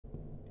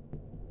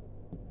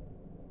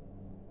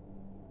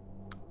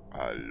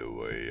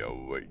Hallo,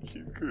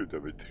 ihr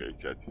damit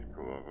recht herzlich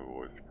willkommen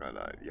auf unserem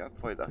Kanal. Ihr habt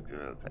vorhin gedacht,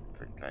 ihr seid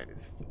für ein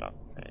kleines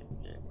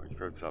Fnaf-Fan-Game. Und ich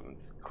bin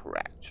zusammen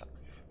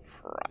Scratchers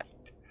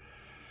Fright.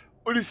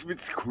 Und es ist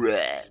mit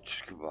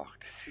Scratch gemacht.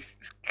 Es ist.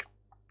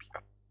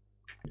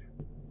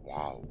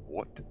 Wow,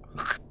 what?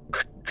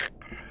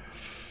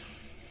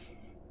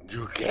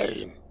 New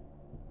game.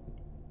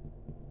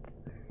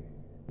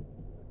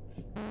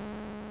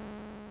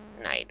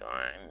 Night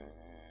one.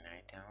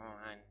 Night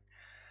one.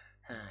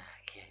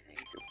 Okay,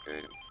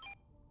 very good.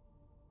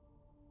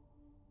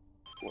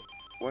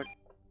 What?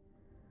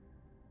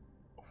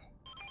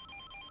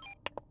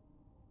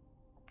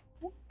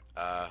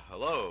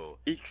 Hello.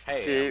 XCWS.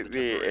 Hey, I'm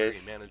the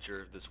temporary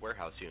manager of this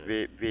warehouse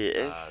unit.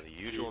 WS. The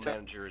usual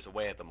manager is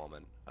away at the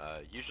moment.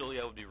 Usually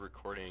I would be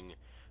recording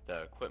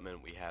the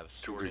equipment we have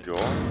stored in,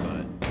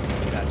 but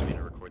he asked me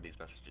to record these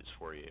messages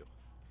for you.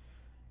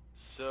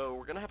 So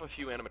we're gonna have a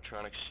few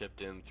animatronics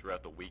shipped in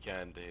throughout the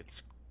weekend.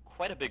 It's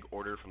quite a big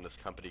order from this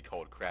company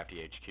called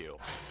Crafty HQ.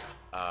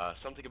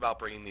 Something about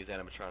bringing these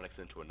animatronics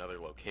into another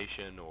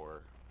location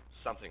or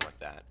something like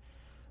that.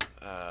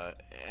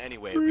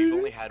 Anyway, we've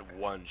only had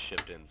one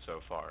shipped in so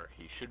far.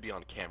 He should be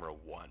on camera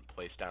 1,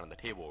 placed down on the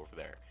table over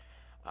there.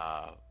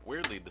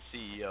 Weirdly, the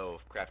CEO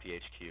of Crafty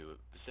HQ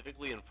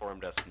specifically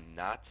informed us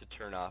not to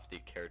turn off the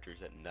characters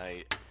at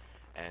night,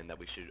 and that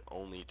we should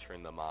only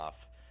turn them off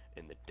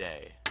in the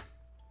day.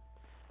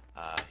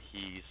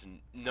 He's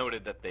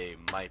noted that they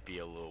might be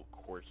a little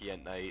quirky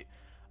at night.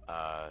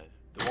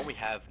 The one we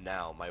have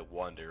now might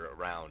wander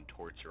around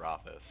towards your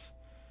office.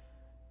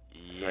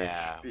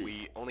 Yeah,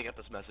 we only got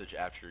this message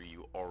after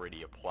you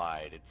already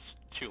applied. It's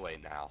too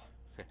late now.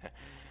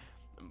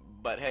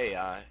 But hey,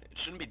 it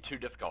shouldn't be too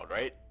difficult,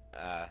 right?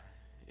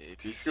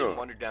 If you see him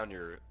wander down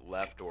your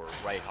left or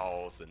right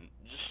halls, and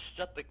just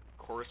shut the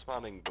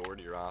corresponding door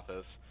to your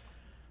office.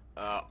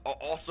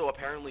 Also,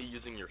 apparently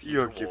using your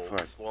heater will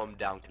slow him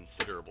down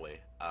considerably.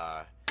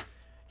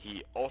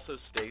 He also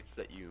states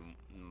that you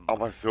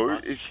Aber so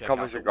ist, kann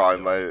man es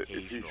egal, weil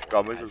es ist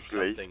gar nicht so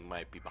schlecht.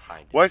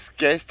 Was?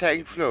 Gas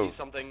tank flow? If you see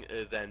something,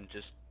 then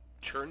just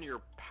turn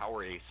your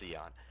power AC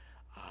on.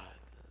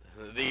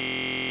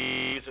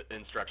 These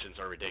instructions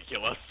are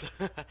ridiculous.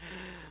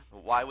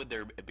 Why would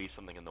there be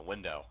something in the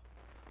window?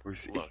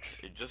 Look,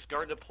 just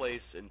guard the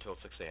place until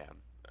 6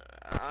 a.m.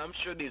 I'm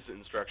sure these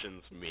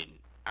instructions mean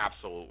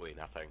absolutely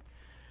nothing.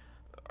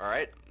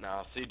 Alright, now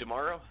I'll see you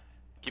tomorrow.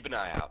 Keep an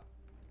eye out.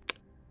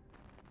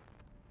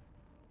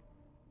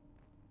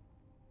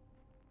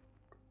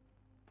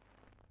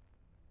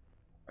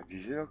 Die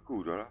sind doch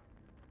gut, oder?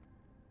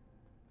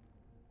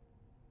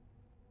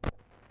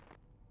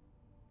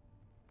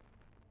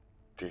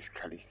 Das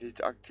kann ich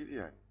nicht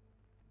aktivieren.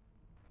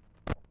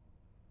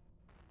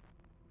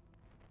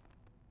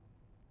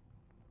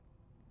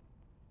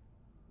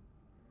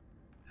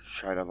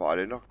 Scheinen aber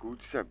alle noch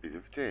gut zu sein, bis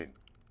auf den.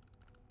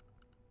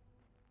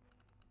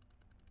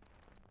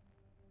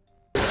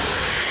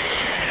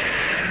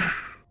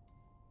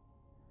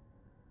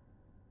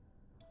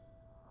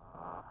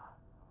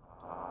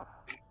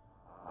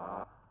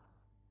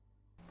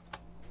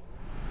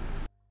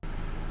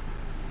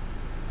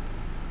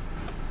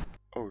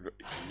 Oh,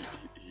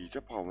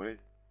 hier brauchen wir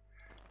nicht.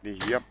 Ne,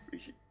 hier.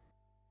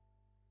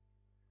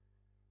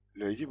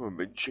 Leute,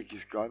 Moment, check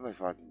ich gar nicht. Was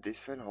war denn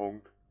das für ein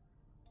Honk?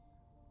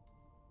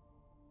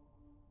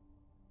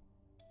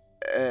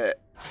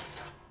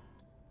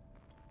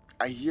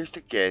 Hier ist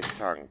der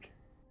Gastank.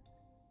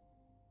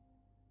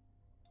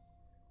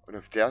 Und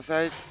auf der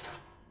Seite.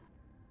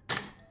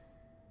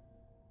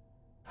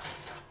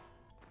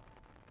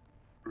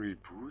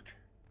 Reboot.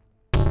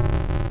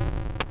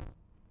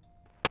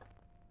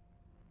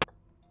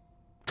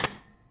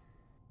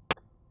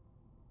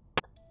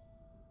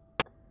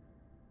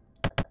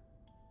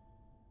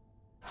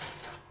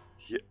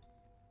 Hier.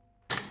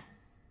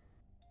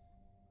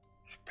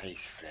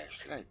 Space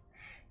Flashlight.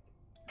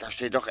 Da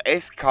steht doch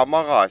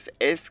S-Kameras.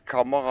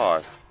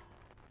 S-Kameras.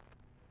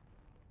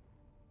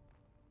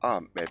 Ah,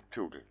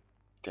 Map-Toggle.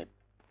 Depp.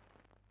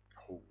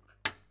 Oh.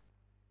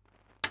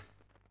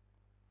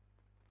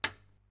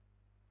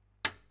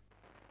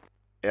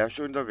 Er ist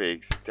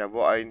unterwegs. Der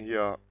war ein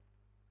hier.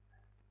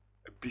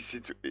 Ein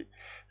bisschen.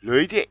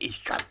 Leute,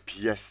 ich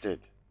kapier's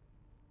nicht.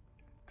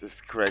 Das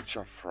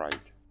Scratcher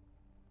Fright.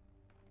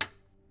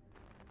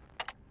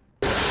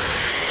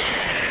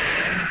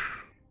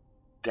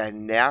 Der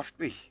nervt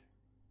mich.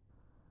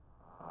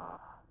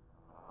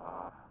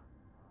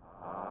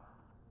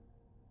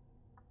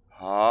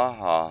 Ha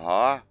ha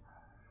ha.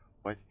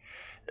 What?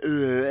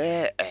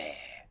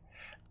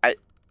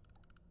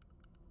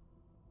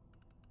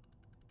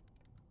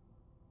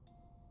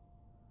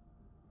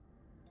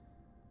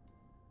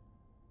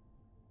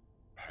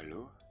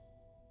 Hallo?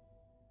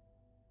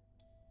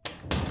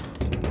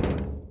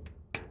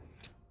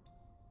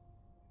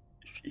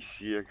 Ich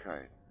sehe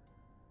kein.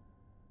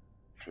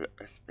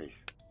 Space.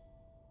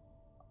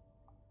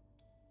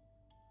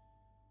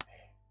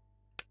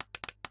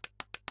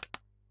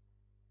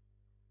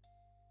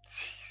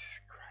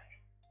 Jesus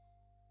Christ.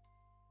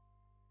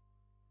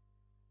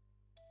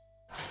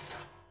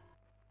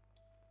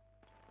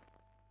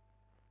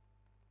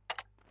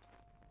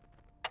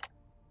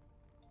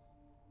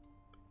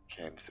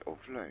 Games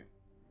offline.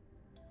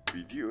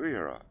 Video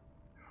Error.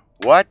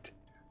 What?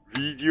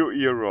 Video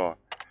Error.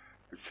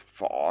 Willst du jetzt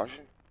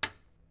verarschen?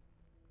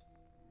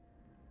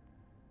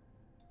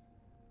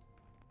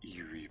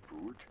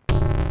 E-Reboot.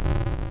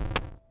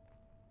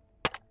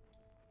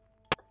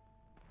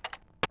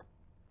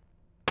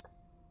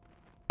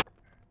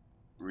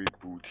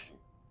 Rebooting.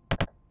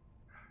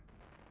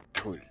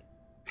 Toll.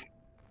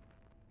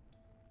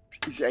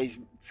 Ist eigentlich,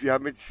 wir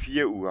haben jetzt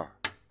 4 Uhr.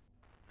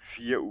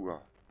 4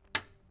 Uhr.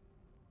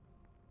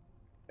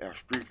 Er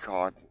spielt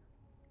Karten.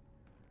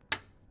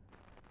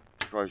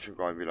 Ich weiß schon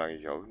gar nicht, wie lange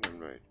ich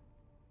aufnehme.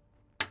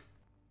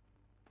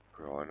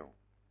 Keine Ahnung.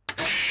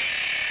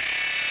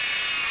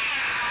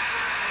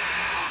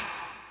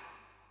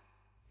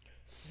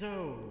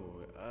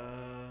 So,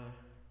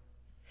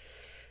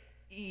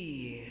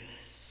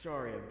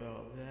 sorry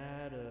about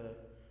that,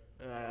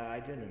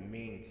 I didn't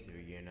mean to,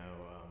 you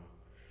know,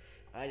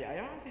 I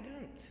honestly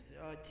didn't,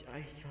 I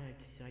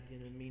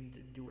didn't mean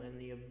to do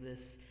any of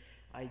this,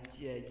 I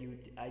just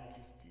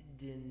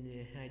didn't,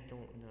 I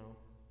don't know,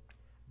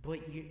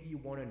 but you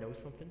wanna know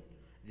something?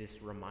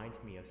 This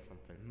reminds me of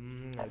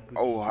something, a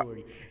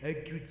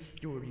good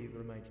story it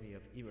reminds me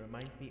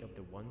of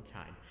the one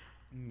time,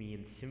 me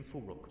and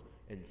Sinful Rook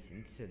and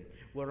Simpson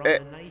were on a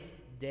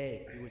nice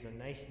day. It was a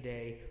nice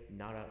day,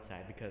 not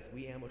outside, because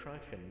we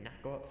animatronics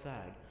cannot go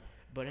outside.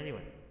 But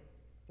anyway,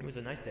 it was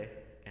a nice day,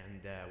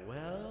 and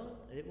well,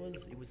 it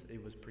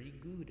was pretty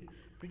good,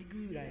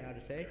 I ought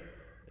to say.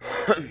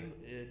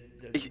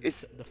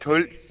 The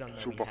toll, sun that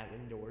we super. had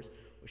indoors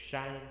was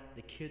shining.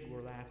 The kids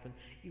were laughing.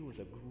 It was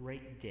a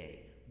great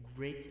day,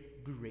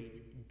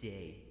 great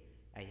day,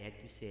 I had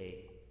to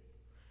say.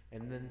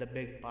 And then the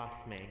big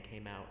boss man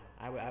came out.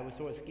 I was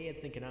sort of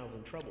scared, thinking I was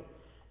in trouble,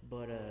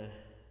 but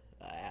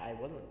I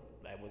wasn't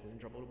in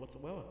trouble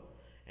whatsoever.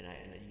 And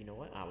you know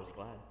what? I was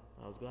glad.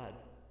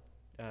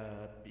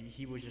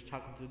 He was just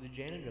talking to the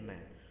janitor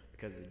man,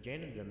 because the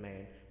janitor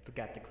man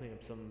forgot to clean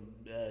up some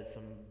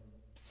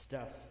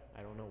stuff.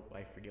 I don't know.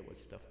 I forget what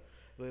stuff,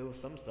 but it was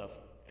some stuff.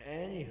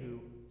 Anywho.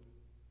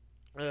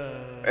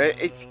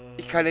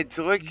 Ich kann nicht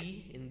zurück.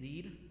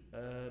 Indeed.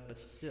 But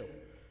still.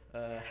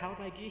 How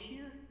did I get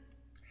here?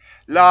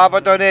 Laber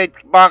doch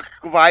nicht, mach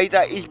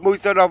weiter, ich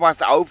muss doch noch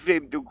was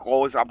aufnehmen, du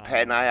großer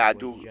Penner, ja,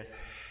 du.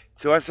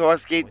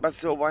 Sowas geht mir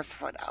sowas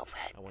von auf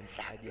den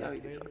Sack,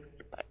 Leute, sowas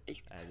geht mir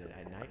echt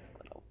sowas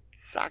von auf den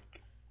Sack.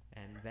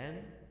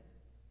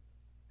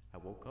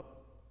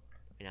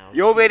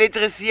 Jo, wen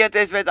interessiert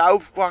es, wenn du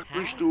aufgewacht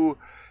bist, du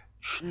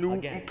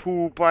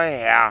Schnupenpuper,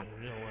 Herr.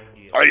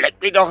 Oh,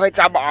 leck mich doch jetzt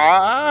am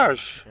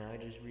Arsch.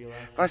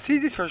 Was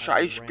sind das für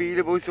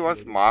Scheißspiele, wo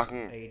sowas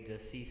machen?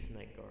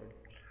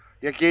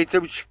 Hier geht's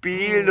ums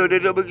Spielen und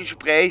nicht um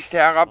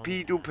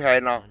Gesprächstherapie, du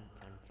Penner.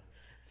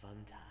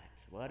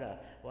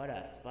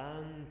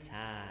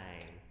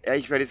 Ja,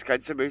 ich werde das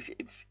Ganze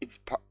jetzt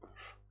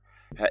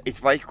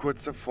war ich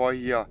kurz davor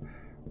hier.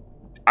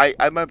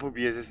 Einmal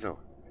probiert es noch.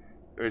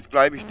 Jetzt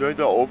bleibe ich nur in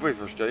der Office,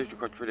 verstehst du?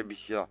 Du kannst für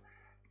mich hier.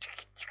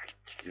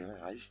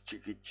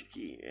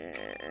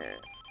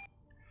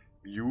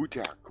 Mute,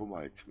 ja, guck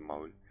mal jetzt im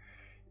Maul.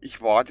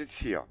 Ich warte jetzt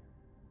hier.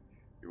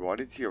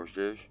 Verstehst du?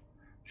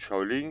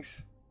 Schau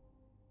links.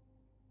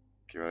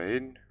 Geh mal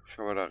hin,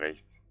 schau mal da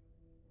rechts.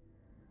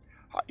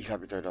 Ich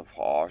habe mich da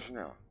verarschen,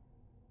 ja.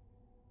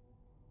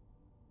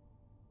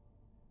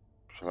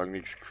 Solange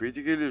nichts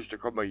critical ist, da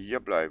kann man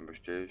hier bleiben,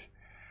 verstehst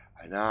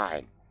du?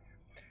 Nein.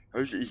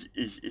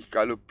 Ich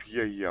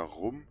galoppiere hier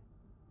rum.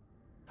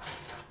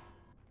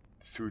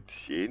 Das tut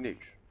sich eh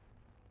nichts.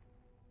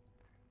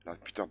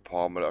 Lass mich da ein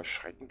paar Mal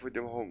erschrecken von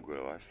dem Honk,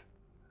 oder was?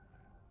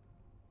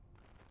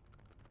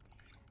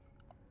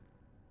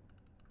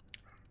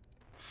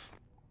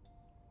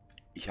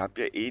 Ich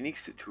habe ja eh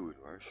nichts zu tun,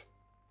 weißt du?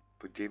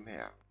 Von dem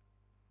her.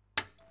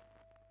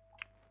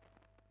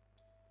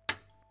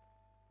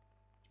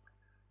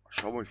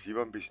 Schauen wir uns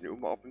lieber ein bisschen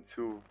um ab und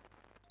zu.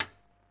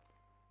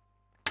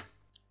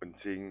 Und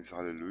singen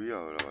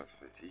Halleluja oder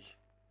was weiß ich.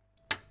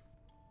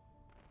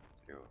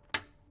 Ja.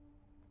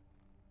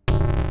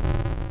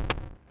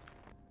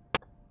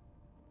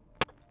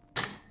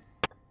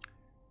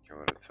 Gehen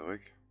wir da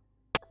zurück.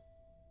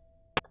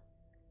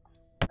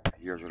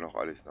 Hier schon noch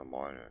alles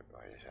normal.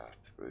 Ich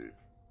erst 12.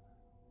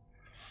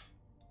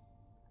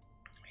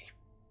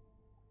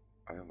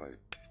 Einfach mal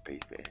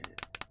Space beenden.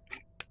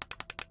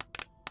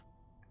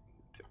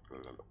 Das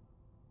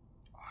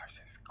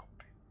ist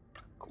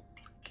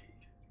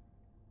kompliziert.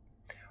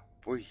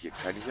 Obwohl, hier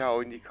kann ich ja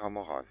auch in die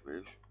Kameras,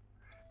 weißt du?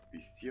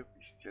 Wisst ihr,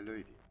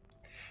 Leute?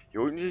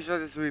 Hier unten ist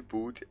das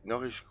Reboot.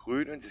 Noch ist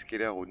grün und es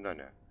geht ja runter,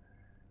 ne?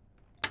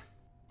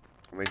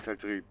 Und wenn es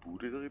halt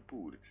rebootet.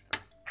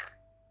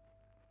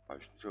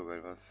 Weißt du so,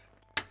 weil was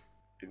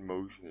in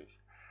Motion ist.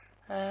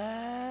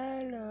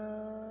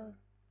 Hallo,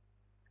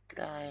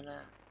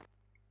 Kleiner.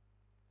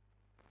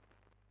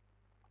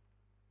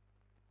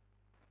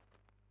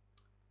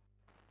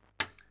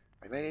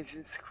 Ich meine, jetzt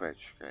ein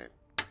Scratch-Game.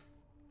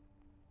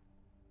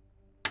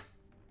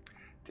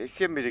 Das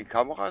hier mit den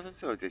Kameras und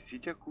so, das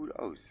sieht ja cool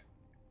aus.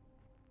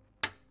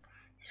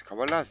 Das kann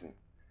man lassen.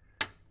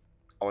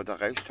 Aber der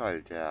Rest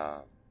halt,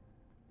 der...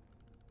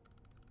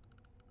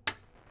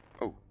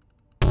 Oh.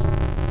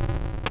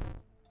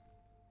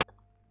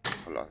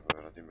 Verlassen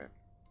wir die Map.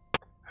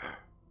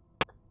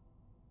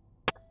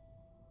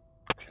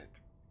 Z.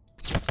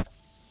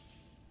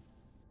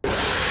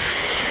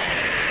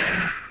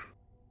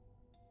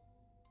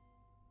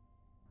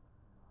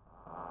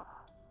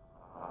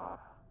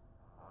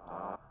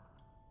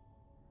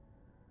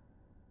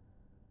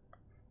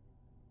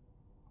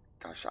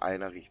 Da ist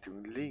einer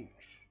Richtung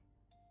links.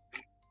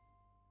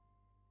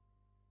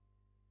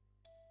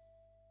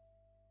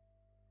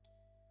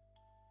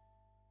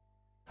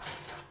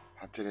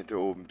 Habt ihr nicht da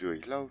oben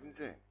durchlaufen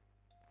sehen?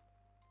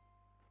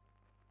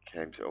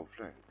 Camps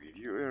offline.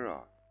 Video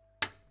Error.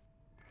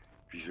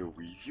 Wieso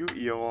Video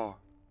Error?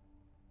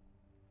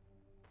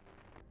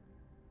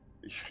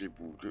 Ich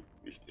reboote.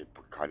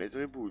 Kann nicht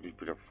rebooten. Ich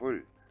bin da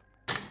voll.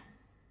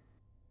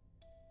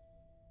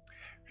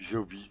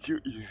 Wieso Video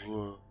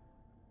Error?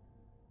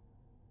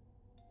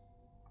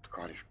 Hab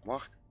gar nichts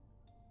gemacht.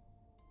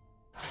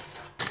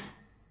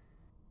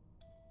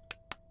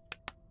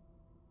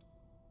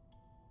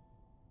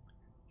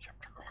 Ich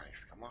hab da gar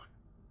nichts gemacht.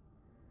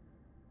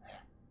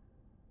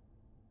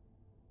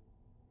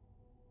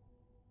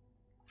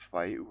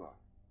 2 Uhr.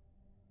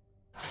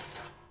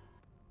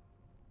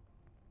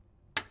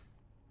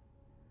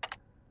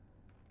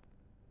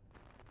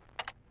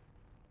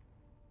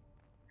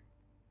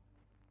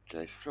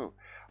 Gasflow.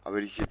 Aber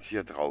wenn ich jetzt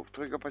hier drauf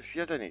drücke,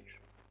 passiert ja nichts.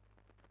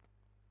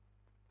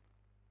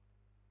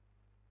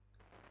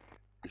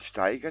 Es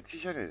steigert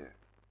sich ja nicht.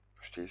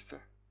 Verstehst du?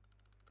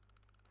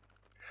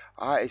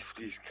 Ah, es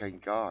fließt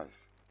kein Gas.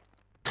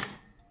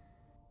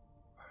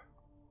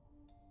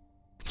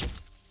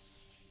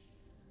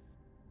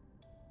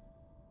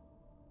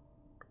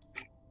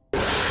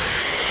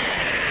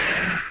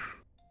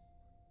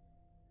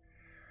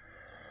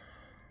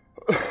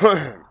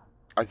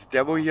 Also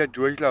der, wo hier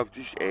durchläuft,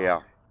 ist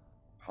er.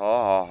 Ha,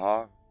 ha,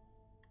 ha.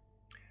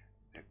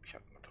 Leck mich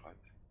ab,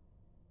 Matratze.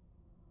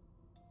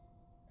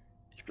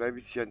 Ich bleibe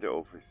jetzt hier in der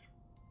Office.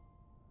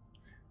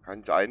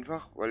 Ganz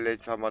einfach, weil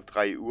jetzt haben wir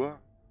 3 Uhr.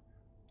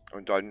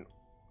 Und dann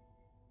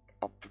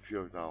ab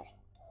dafür nach.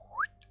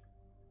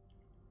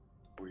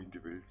 Wohin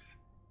du willst.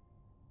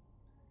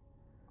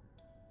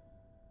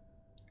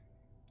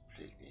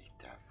 Flieg nicht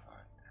davon.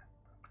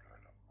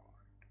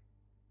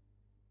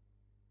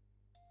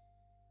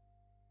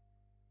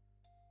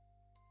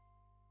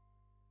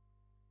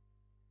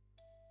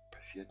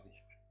 Passiert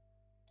nichts.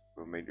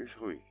 Im Moment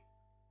ist ruhig.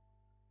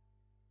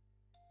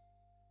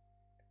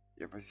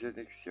 Hier passiert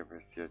nichts, hier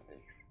passiert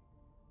nichts.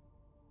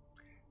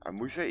 Er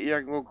muss ja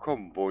irgendwo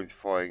kommen, wo uns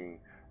vorhin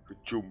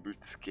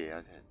Jumpscare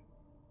hat.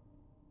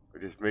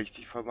 Und das möchte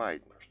ich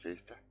vermeiden,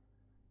 verstehst du?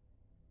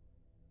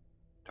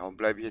 Darum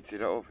bleibe ich jetzt in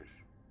der Office.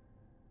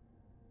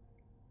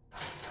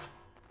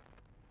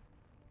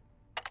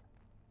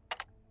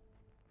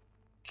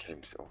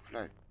 Camps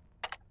offline.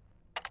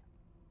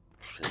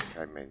 Steht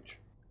kein Mensch.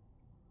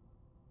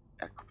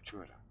 Er kommt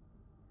schon wieder.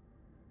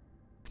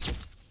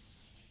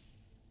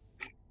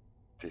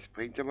 Das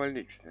bringt ja mal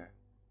nichts, ne?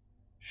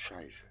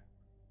 Scheiße.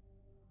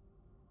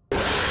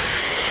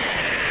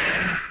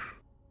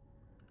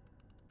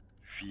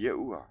 Vier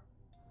Uhr.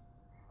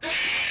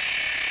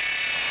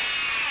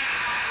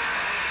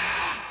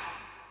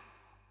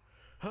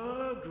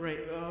 Oh,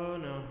 great. Oh,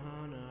 no.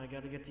 I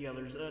gotta get the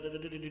others. I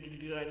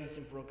need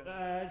some frog.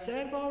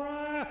 Sand for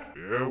rock!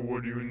 Yeah,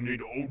 what do you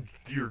need? Oh,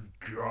 dear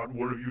God,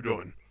 what have you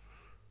done?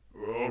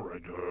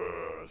 Alright,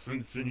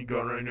 Sin, you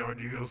got any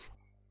ideas?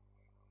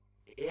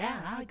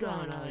 Yeah, I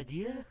got an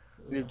idea.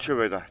 Nicht schon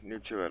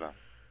wieder.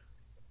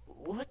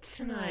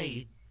 What's an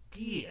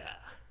idea?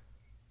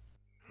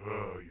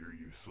 Oh, you're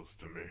useless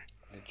to me.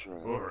 Nicht schon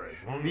wieder. Alright,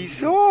 as long as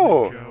Wieso? you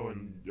don't freak out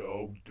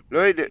and,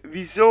 Leute,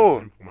 wieso?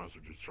 simple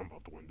messages jump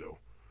out the window.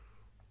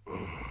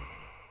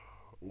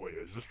 Wait,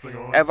 is this thing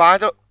on? Er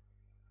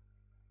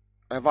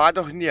war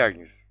doch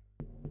nirgends.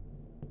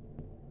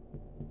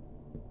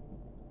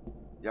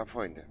 Ja,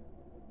 Freunde.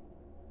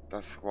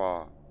 Das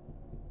war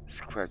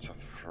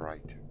Scratchers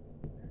Fright.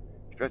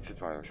 Ich werde es nicht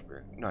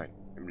weiterspielen. Nein,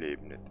 im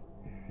Leben nicht.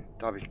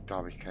 Da habe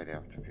ich keine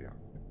Nerven dafür.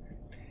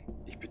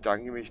 Ich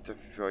bedanke mich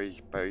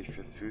bei euch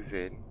fürs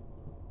Zusehen.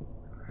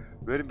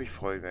 Würde mich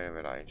freuen, wenn ihr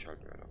wieder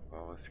einschalten würdet auf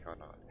eures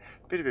Kanal.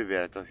 Bitte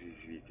bewertet doch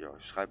dieses Video.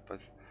 Schreibt was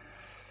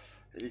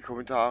in die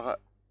Kommentare.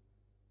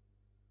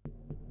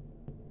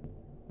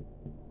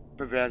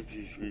 Bewertet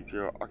dieses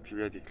Video,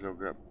 aktiviert die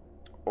Glocke.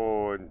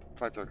 Und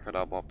falls ihr keinen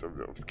Abo habt, dann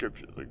wieder aufs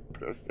Köpfchen drücken.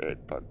 Press the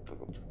Hit-Button,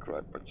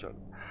 subscribe schon.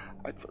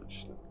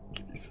 Ansonsten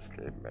genießt das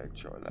Leben,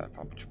 Mensch, und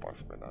einfach mit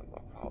Spaß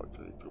miteinander.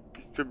 Hauptsache,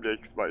 bis zum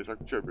nächsten Mal. Ich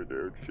sag Tschö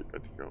und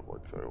fertiger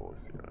Rotz, Euro.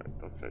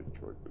 Das ist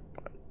gut.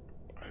 Bye.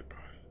 Bye,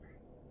 bye.